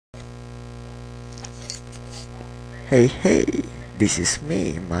Hey, this is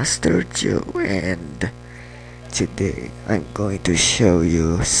me, Master Joe, and today I'm going to show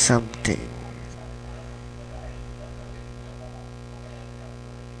you something.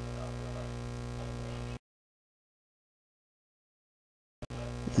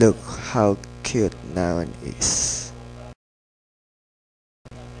 Look how cute Noun is,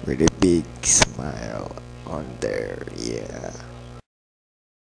 with a big smile on there, yeah.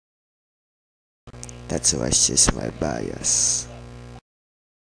 That's why she's my bias.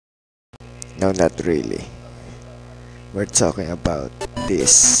 No, not really. We're talking about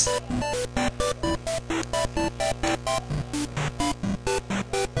this.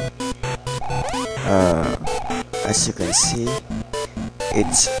 As you can see,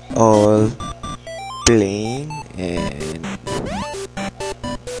 it's all plain and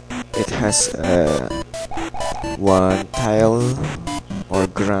it has one tile or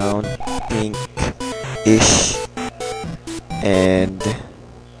ground pink-ish, and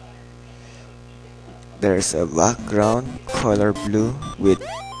there's a background color blue with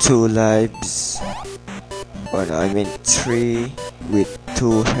 2 lives. Oh no, I mean 3 with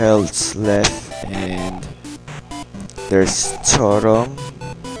 2 healths left, and there's Chorong.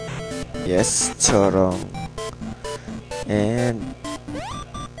 Yes, Chorong. And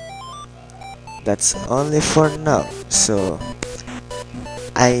that's only for now. So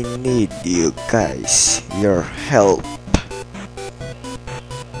I need you guys, your help.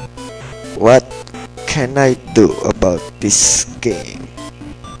 What can I do about this game?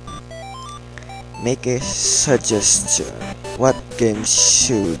 Make a suggestion. What game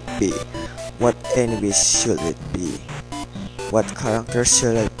should be? What enemies should it be? What character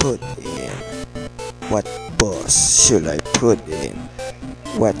should I put in? What boss should I put in?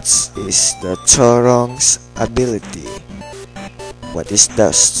 What is the Chorong's ability? What is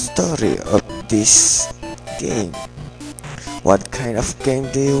the story of this game? What kind of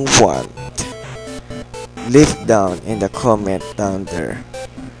game do you want? Leave down in the comment down there.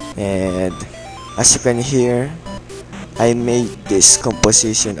 And as you can hear, I made this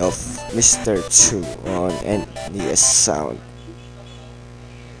composition of Mr. Chu on NES Sound.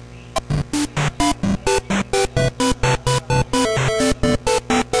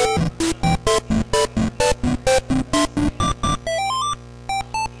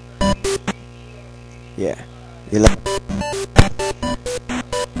 Yeah, you like.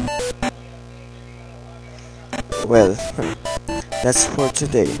 Well, that's for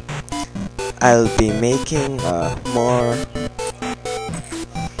today. I'll be making more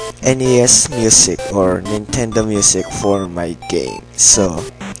NES music or Nintendo music for my game. So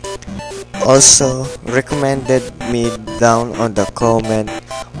also recommended me down on the comment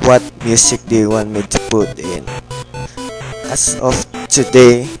what music do you want me to put in. As of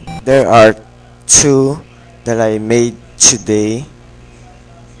today, there are 2 that I made today,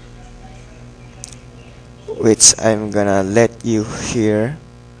 which I'm gonna let you hear.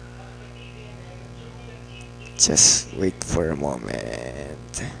 Just wait for a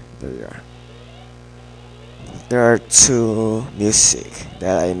moment. There you are. There are 2 music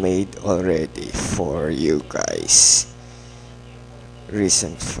that I made already for you guys.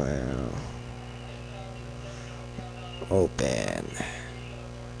 Recent file. Open.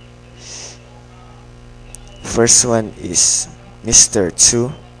 First one is Mr.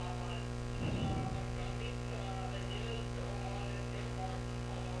 Chu.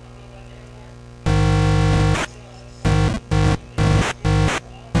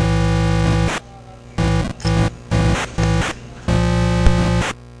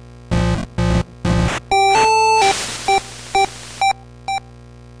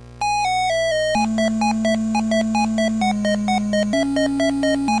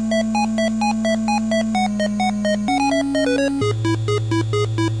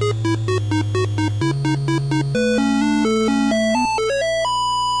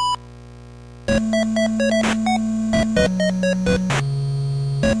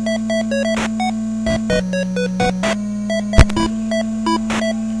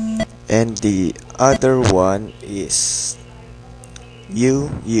 And the other one is You.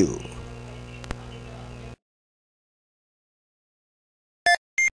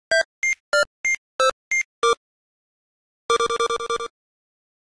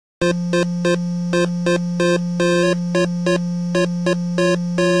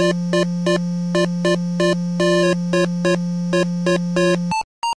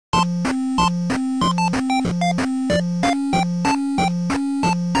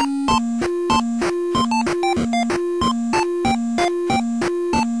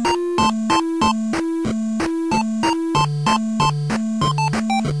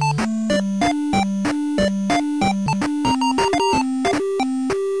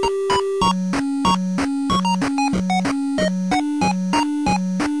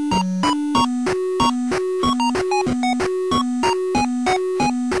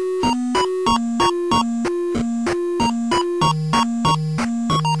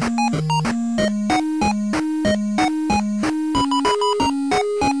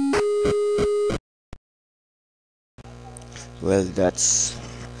 Well, that's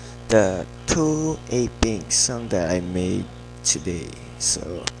the two APink song that I made today.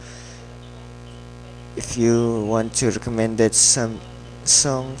 So if you want to recommended some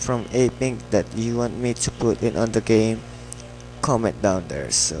song from APink that you want me to put in on the game, comment down there.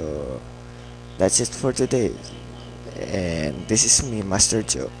 So that's it for today. And this is me, Master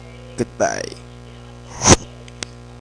Joe. Goodbye.